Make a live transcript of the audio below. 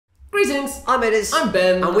Greetings! I'm Edis. I'm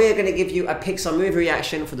Ben. And we're going to give you a Pixar movie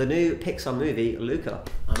reaction for the new Pixar movie, Luca.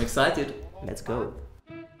 I'm excited. Let's go.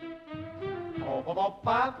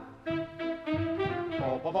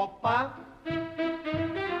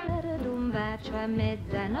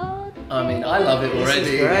 I mean, I love it already. This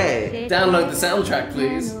is great. Download the soundtrack,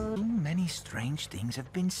 please. Many strange things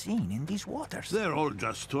have been seen in these waters. They're all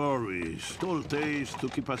just stories, told tales to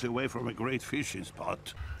keep us away from a great fishing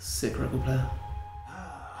spot. Sick record player.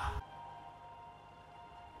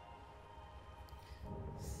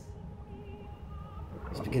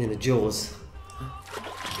 It's beginning with Jaws.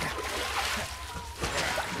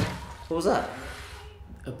 What was that?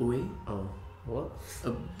 A buoy? Oh, what?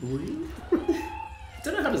 A buoy? I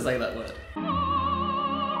don't know how to say that word.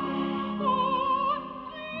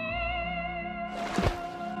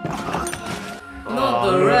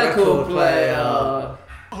 Not the record player!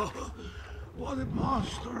 What a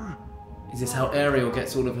monster! Is this how Ariel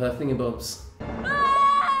gets all of her thingamabobs?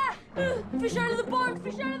 Ah! Fish out of the barn!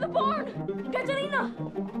 Fish out of the barn! Katerina!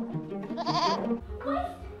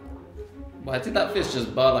 Why did that fish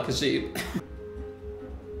just bar like a sheep?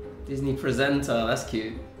 Disney presenter, that's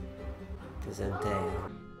cute. Presente.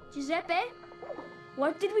 Giuseppe?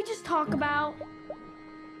 What did we just talk about?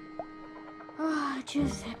 Ah,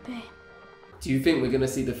 Giuseppe. Do you think we're gonna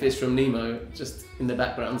see the fish from Nemo just in the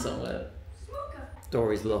background somewhere?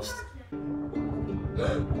 Dory's lost.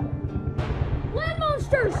 Land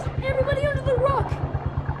monsters! Everybody under the rock!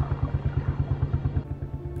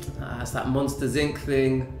 Ah, it's that Monsters Inc.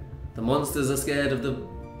 thing. The monsters are scared of the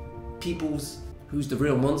peoples. Who's the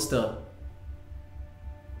real monster?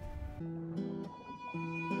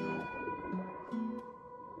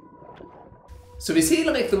 So is he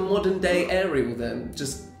like the modern day Ariel then?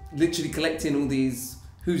 Just literally collecting all these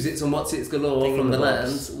who's its and what's its galore from the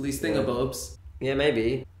lands, all these thingabobs. Yeah,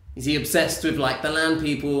 maybe. Is he obsessed with like the land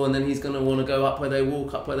people and then he's gonna wanna go up where they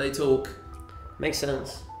walk, up where they talk? Makes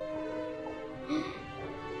sense.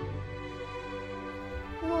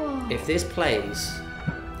 Whoa. If this plays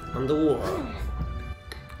underwater,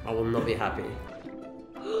 I will not be happy.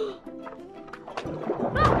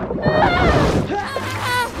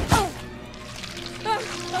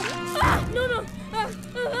 No, no!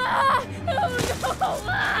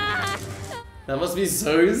 That must be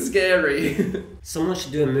so scary. Someone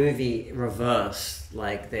should do a movie reverse,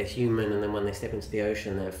 like they're human and then when they step into the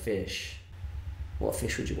ocean they're fish. What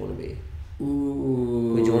fish would you want to be?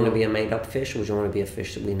 Ooh. Would you want to be a made up fish or would you want to be a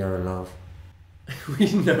fish that we know and love?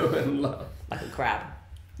 We know and love. Like a crab.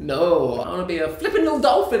 No, I want to be a flipping little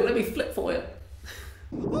dolphin. Let me flip for you.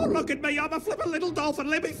 Oh, look at me, I'm a flippin' little dolphin,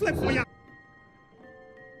 let me flip for you!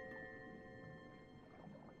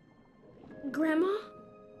 Grandma?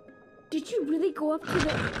 Did you really go up to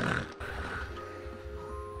the...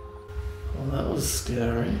 Oh, that was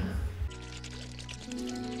scary.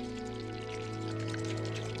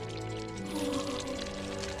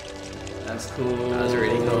 That's cool. That's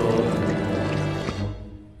really cool.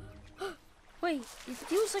 Wait, it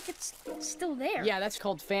feels like it's still there. Yeah, that's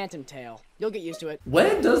called phantom tail. You'll get used to it.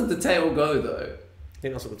 Where does the tail go though? I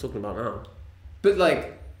think that's what we're talking about now. But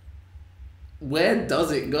like, where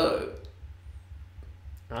does it go?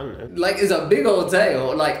 I don't know. Like, it's a big old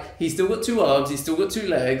tail. Like, he's still got two arms, he's still got two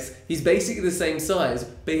legs. He's basically the same size,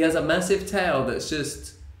 but he has a massive tail that's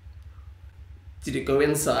just... Did it go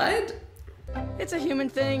inside? It's a human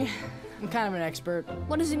thing. I'm kind of an expert.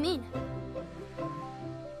 What does it mean?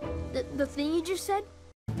 The thing you just said?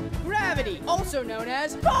 Gravity, also known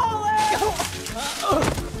as falling!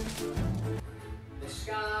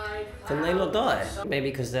 Can they not die? Maybe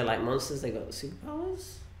because they're like monsters, they got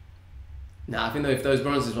superpowers? Nah, I think if those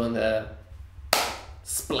bronzes weren't there,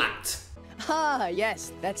 splat. Ah,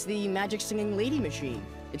 yes, that's the magic singing lady machine.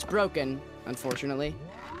 It's broken, unfortunately.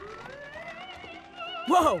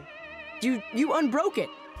 Whoa! You unbroke it.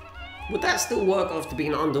 Would that still work after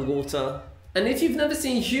being underwater? And if you've never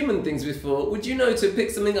seen human things before, would you know to pick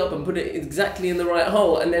something up and put it exactly in the right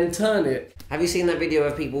hole and then turn it? Have you seen that video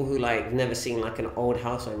of people who like never seen like an old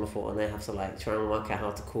house phone before and they have to like try and work out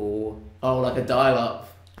how to call? Oh, like a dial-up.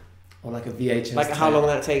 Or like a VHS Like tape. how long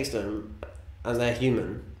that takes them and they're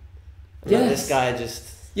human. And like, Yes. this guy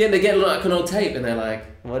just... Yeah, they get like an old tape and they're like,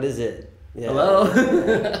 What is it? Yeah.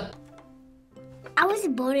 hello? I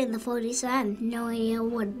wasn't born in the 40s, so I have no idea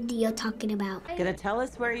what you're talking about. Gonna tell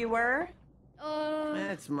us where you were?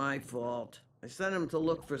 That's my fault. I sent him to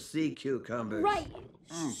look for sea cucumbers. Right.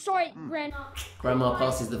 Sorry, Grandma. Grandma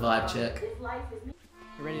passes the vibe check.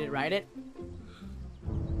 You ready to write it?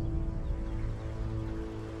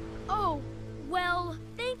 Oh, well,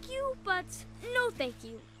 thank you, but no thank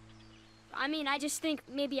you. I mean, I just think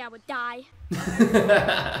maybe I would die.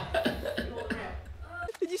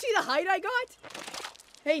 see the height I got?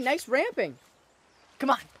 Hey, nice ramping. Come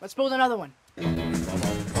on, let's build another one.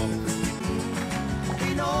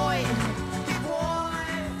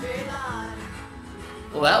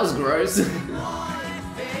 Well, that was gross.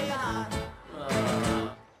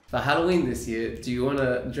 For Halloween this year, do you want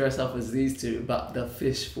to dress up as these two, but the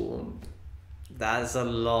fish form? That's a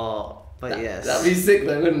lot, but yes. That'd be sick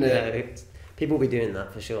though, wouldn't it? Yeah, people will be doing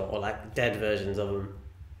that for sure, or like dead versions of them.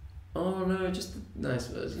 Oh no, just the nice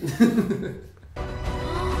version. I'm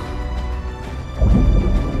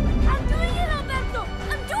doing it, Alberto!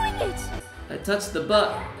 I'm doing it! I touched the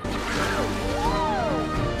butt.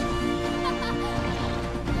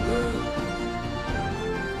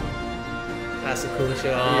 That's a cool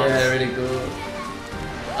shot. Yeah, really cool.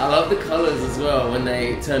 I love the colours as well when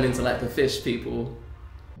they turn into like the fish people.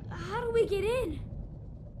 How do we get in?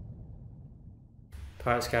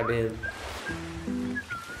 Pirates Caribbean.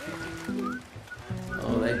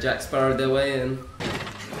 Oh, they Jack Sparrowed their way in.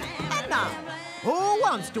 And now, who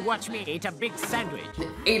wants to watch me eat a big sandwich?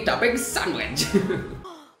 Eat a big sandwich!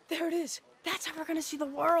 There it is. That's how we're gonna see the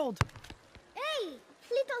world. Hey,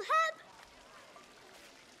 little help.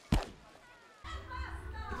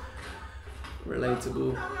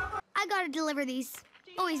 Relatable. I gotta deliver these.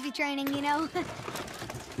 Always be training, you know.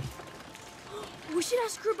 We should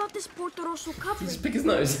ask her about this Porto Rosso cup. Just pick his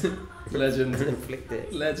nose. Legend. And flicked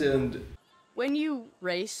it. Legend. When you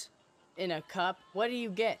race in a cup, what do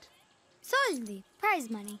you get? Soldi, prize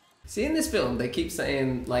money. See, in this film, they keep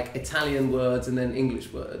saying like Italian words and then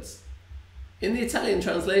English words. In the Italian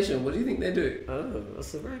translation, what do you think they do? Oh,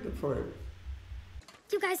 that's a very good point.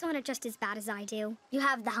 You guys want it just as bad as I do. You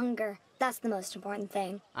have the hunger. That's the most important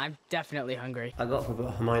thing. I'm definitely hungry. I got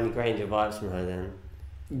Hermione Granger vibes from her then.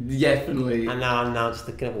 Definitely. And now I'm just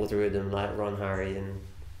looking at all three of them, like Ron, Harry, and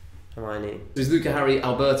Hermione. There's Luca, Harry,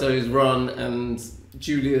 Alberto's Ron, and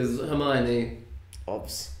Julia's Hermione.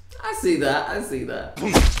 Ops. I see that, I see that.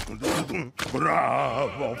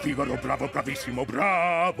 Bravo, Figaro, bravo, bravissimo,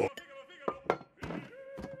 bravo.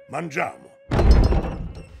 Mangiamo.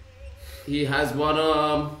 He has one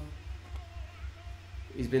arm.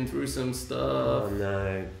 He's been through some stuff. Oh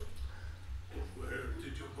no. Where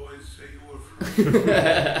did you boys say you were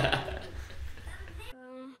from?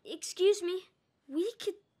 Excuse me. We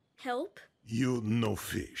could help. You know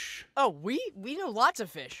fish. Oh, we know lots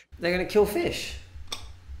of fish. They're gonna kill fish.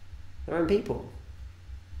 Their own people.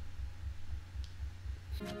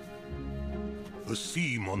 A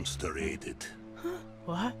sea monster ate it.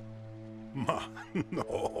 What? Ma,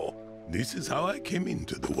 no. This is how I came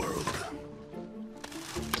into the world.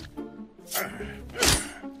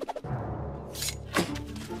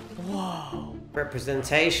 Whoa.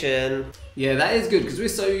 Representation. Yeah, that is good because we're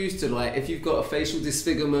so used to like if you've got a facial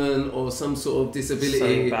disfigurement or some sort of disability.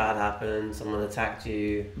 Something bad happened, someone attacked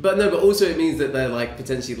you. But no, but also it means that they're like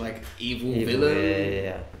potentially like evil villain.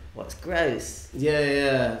 Yeah. What's gross?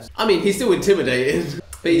 Yeah. I mean, he's still intimidating,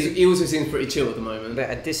 but he also seems pretty chill at the moment. But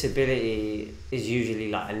a disability is usually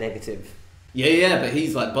like a negative. Yeah, but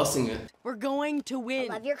he's like busting it. We're going to win.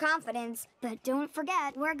 Love your confidence, but don't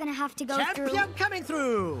forget, we're gonna have to go Champion coming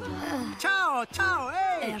through! Ciao, ciao,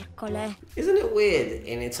 hey! Ercole. Isn't it weird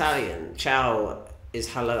in Italian? Ciao is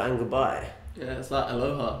hello and goodbye. Yeah, it's like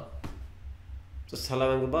aloha. Just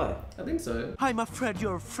hello and goodbye. I think so. I'm afraid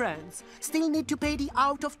your friends still need to pay the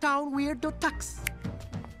out-of-town weirdo tax.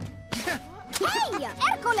 Hey,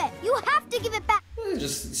 Ercole, you have to give it back.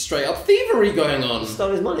 Just straight up thievery going on.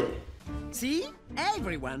 Stole his money. See?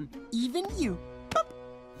 Everyone, even you.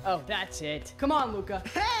 Oh, that's it. Come on, Luca.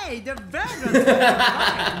 Hey, the veterans!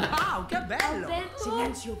 Wow, che bello!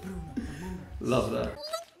 Silenzio, Bruno. Love that.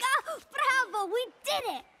 Luca, bravo, we did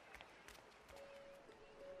it.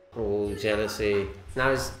 Oh, jealousy. Now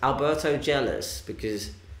is Alberto jealous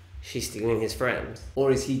because she's stealing his friend?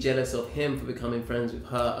 Or is he jealous of him for becoming friends with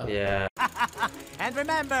her? Yeah. And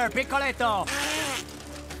remember, Piccoletto!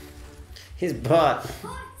 His butt.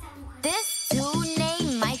 This dude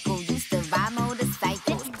named Michael used to ride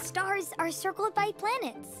motorcycles. Stars are circled by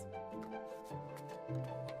planets.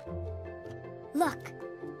 Look.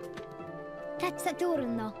 That's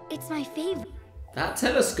Saturno. It's my favorite. That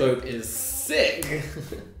telescope is sick.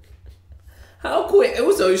 How quick?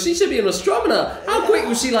 Also, she should be an astronomer. How quick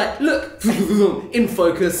was she like, look, in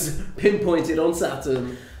focus, pinpointed on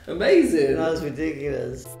Saturn. Amazing. That was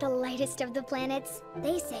ridiculous. It's the lightest of the planets.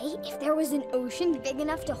 They say if there was an ocean big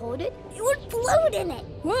enough to hold it, it would float in it.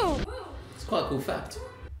 Whoa. It's quite a cool fact.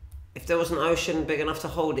 If there was an ocean big enough to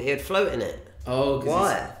hold it, it'd float in it. Oh,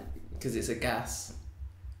 why? Because it's a gas.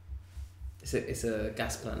 It's a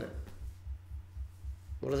gas planet.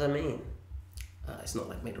 What does that mean? It's not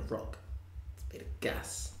like made of rock. It's made of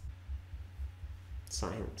gas.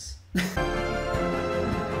 Science.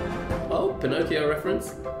 Oh, Pinocchio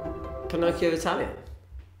reference. Pinocchio Italian.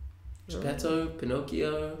 Geppetto,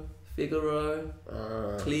 Pinocchio, Figaro,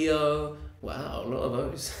 Cleo. Wow, a lot of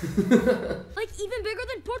those. Like even bigger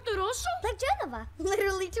than Porto Rosso? Like Genova.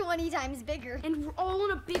 Literally 20 times bigger. And we're all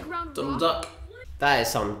on a big round Donald rock? Duck. That is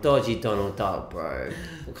some dodgy Donald Duck, bro.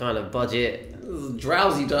 What kind of budget? This is a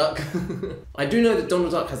drowsy duck. I do know that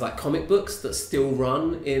Donald Duck has like comic books that still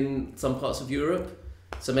run in some parts of Europe.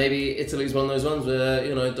 So maybe Italy's one of those ones where,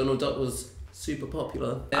 you know, Donald Duck was super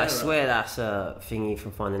popular. I swear that's a thingy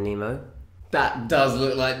from Finding Nemo. That does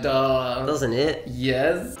look like Duck. Doesn't it?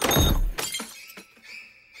 Yes.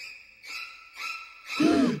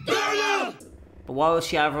 But why would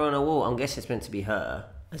she have her on a wall? I'm guessing it's meant to be her.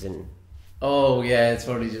 As in... Oh yeah, it's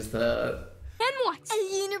probably just her. Then what?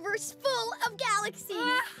 A universe full of galaxies.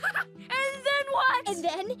 And then what? And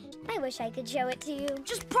then, I wish I could show it to you.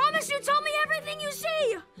 Just promise you tell me everything you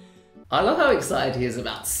see. I love how excited he is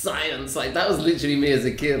about science. Like, that was literally me as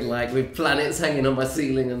a kid, like, with planets hanging on my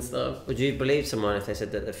ceiling and stuff. Would you believe someone if they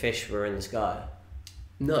said that the fish were in the sky?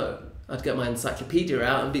 No. I'd get my encyclopedia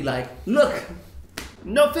out and be like, look!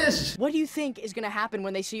 No fish! What do you think is gonna happen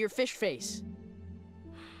when they see your fish face?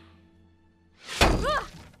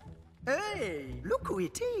 Hey, look who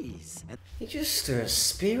it is. You just threw a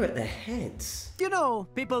spear at their heads. You know,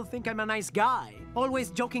 people think I'm a nice guy, always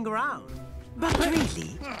joking around. But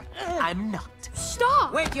really, I'm not.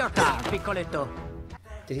 Stop! Wait your car, Piccoletto.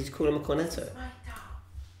 Did he call him a cornetto?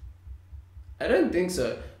 I don't think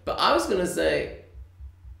so. But I was gonna say,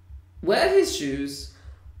 where are his shoes?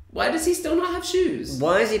 Why does he still not have shoes?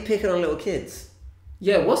 Why is he picking on little kids?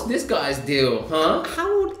 Yeah, what's this guy's deal, huh?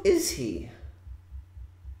 How old is he?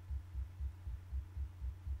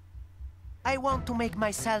 I want to make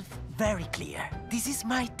myself very clear. This is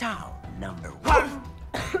my town, number 1.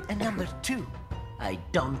 And number 2, I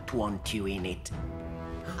don't want you in it.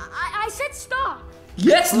 I said stop.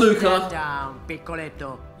 Yes, Calm Luca! down,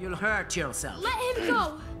 Piccoletto. You'll hurt yourself. Let him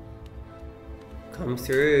go. Come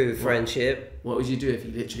through, friendship. What would you do if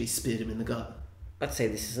you literally speared him in the gut? I'd say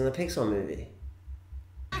this isn't a Pixar movie.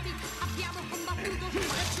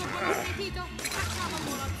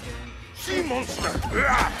 Sea monster!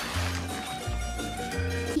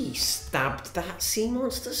 He stabbed that sea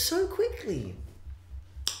monster so quickly.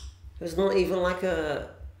 There's not even like a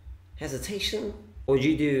hesitation. What would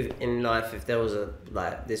you do in life if there was a,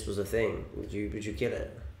 like, this was a thing? Would you kill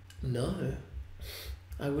it? No.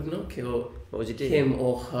 I would not kill What would you do? him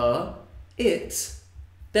or her. It.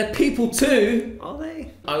 They're people too. Are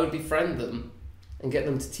they? I would befriend them and get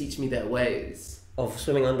them to teach me their ways. Of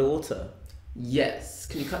swimming underwater? Yes.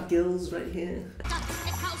 Can you cut gills right here?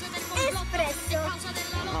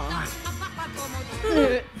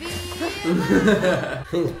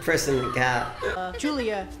 Pressing the cat.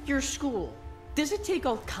 Julia, your school, does it take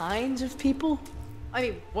all kinds of people? I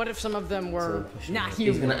mean, what if some of them were not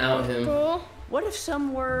He's human? gonna out him. What if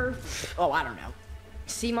some were, oh, I don't know,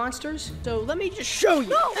 sea monsters? So let me just show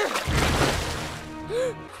you.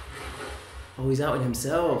 Oh, he's outing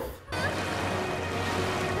himself.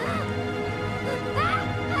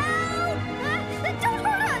 Don't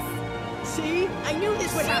hurt us! See? I knew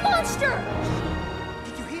this would happen. Monster.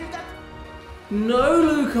 Did you hear that? No,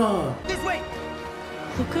 Luca! This way!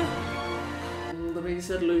 Luca? The way you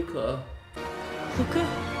said Luca. Luca?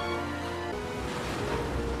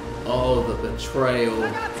 Oh, the betrayal.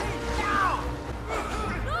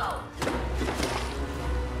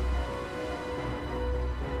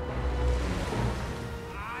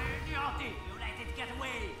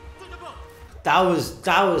 That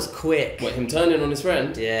was quick. What, him turning on his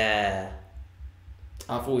friend? Yeah.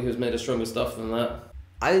 I thought he was made of stronger stuff than that.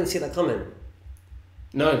 I didn't see that coming.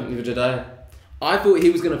 No, neither did I. I thought he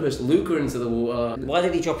was going to push Luca into the water. Why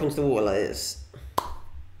did he drop into the water like this?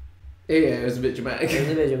 Yeah, it was a bit dramatic. It was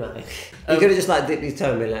a bit dramatic. He could have just like dipped his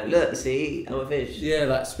toe and been like, look, see, I'm a fish. Yeah,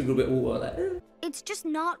 like sprinkled a bit of water, like. It's just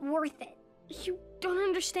not worth it. You don't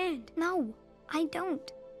understand. No, I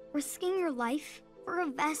don't. Risking your life for a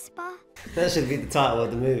Vespa? That should be the title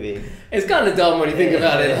of the movie. It's kind of dumb when you think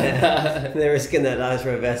about it like that. They're risking their lives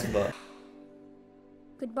for a Vespa.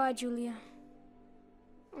 Goodbye, Julia.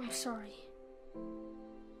 I'm sorry.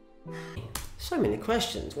 So many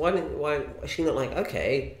questions. Why is she not like,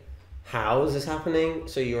 okay, how is this happening?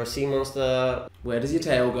 So you're a sea monster. Where does your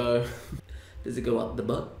tail go? Does it go up the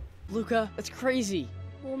butt? Luca, that's crazy.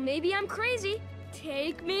 Well, maybe I'm crazy.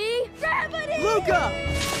 Take me, gravity! Luca!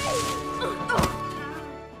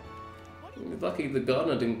 Lucky the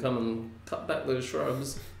gardener didn't come and cut back those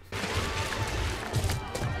shrubs.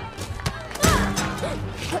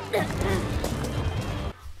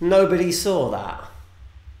 Nobody saw that.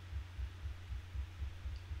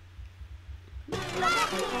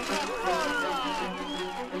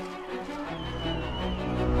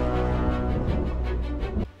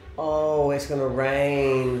 Oh, it's gonna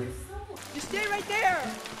rain. You stay right there.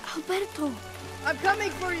 Alberto. I'm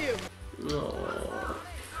coming for you. Oh.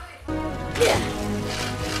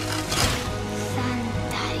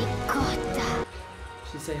 Santa ricotta.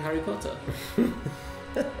 She say Harry Potter.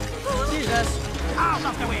 Jesus. Out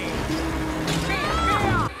of the way!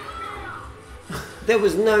 There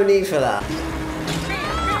was no need for that.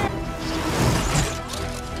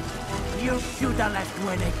 You should have left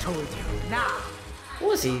when I told you. Now,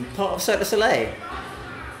 Was he part of Cirque du Soleil?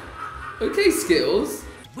 Okay, Skittles.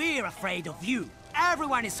 we're afraid of you.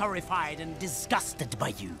 Everyone is horrified and disgusted by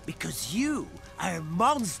you because you are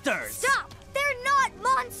monsters. Stop! They're not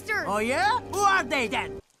monsters! Oh yeah? Who are they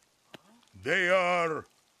then? They are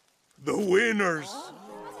the winners.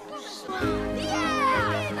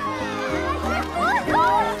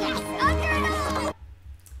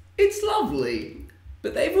 It's lovely,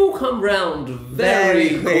 but they've all come round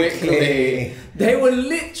very quickly. They were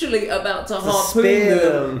literally about to harpoon spear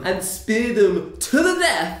them and spear them to the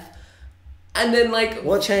death. And then, like,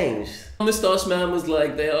 What changed? Moustache Man was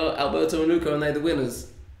like, they are Alberto and Luca and they're the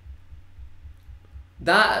winners.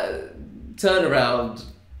 That turnaround,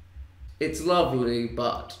 it's lovely,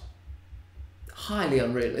 but highly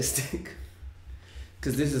unrealistic.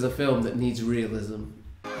 Because this is a film that needs realism.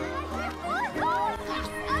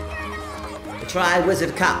 Try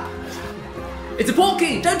Wizard Cup. It's a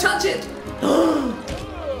porky! Don't touch it!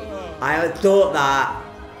 I had thought that.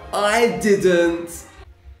 I didn't.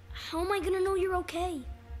 How am I gonna know you're okay?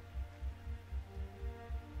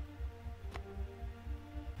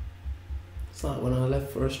 It's like when I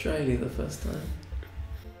left for Australia the first time.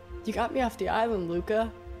 You got me off the island,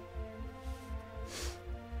 Luca.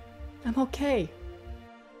 I'm okay.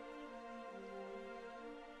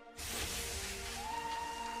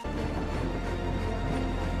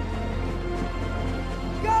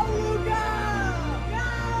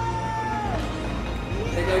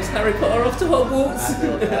 There goes Harry Potter off to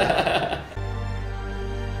Hogwarts.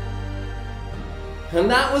 And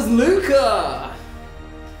that was Luca.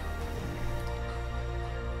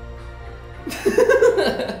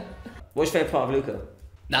 What's your favourite part of Luca?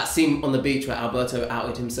 That scene on the beach where Alberto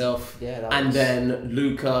outed himself. Yeah, that and was- then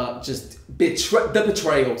Luca just the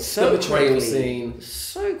betrayal quickly. scene.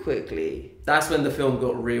 So quickly. That's when the film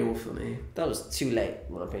got real for me. That was too late,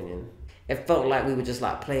 in my opinion. It felt like we were just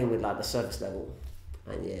like playing with like the surface level.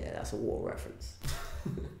 And yeah, that's a water reference.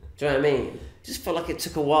 Do you know what I mean? Just felt like it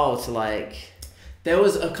took a while to like... There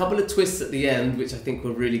was a couple of twists at the end which I think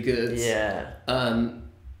were really good. Yeah.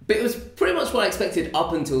 But it was pretty much what I expected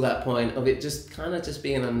up until that point of it just kind of just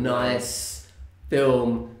being a nice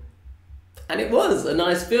film. And it was a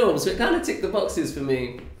nice film, so it kind of ticked the boxes for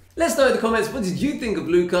me. Let us know in the comments, what did you think of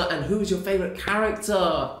Luca and who was your favourite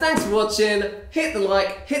character? Thanks for watching. Hit the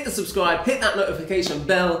like, hit the subscribe, hit that notification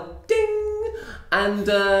bell. Ding! And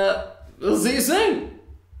we'll see you soon.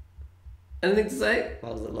 Anything to say?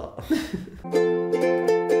 That was a lot.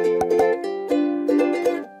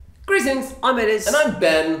 Greetings, I'm Edis. and I'm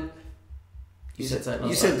Ben. You said something.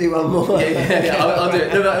 You said do one more. Yeah, I'll do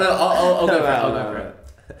it. No, I'll go for it. I'll go for it.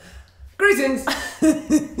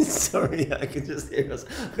 Greetings. Sorry, I could just hear us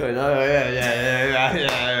going, oh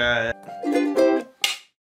yeah.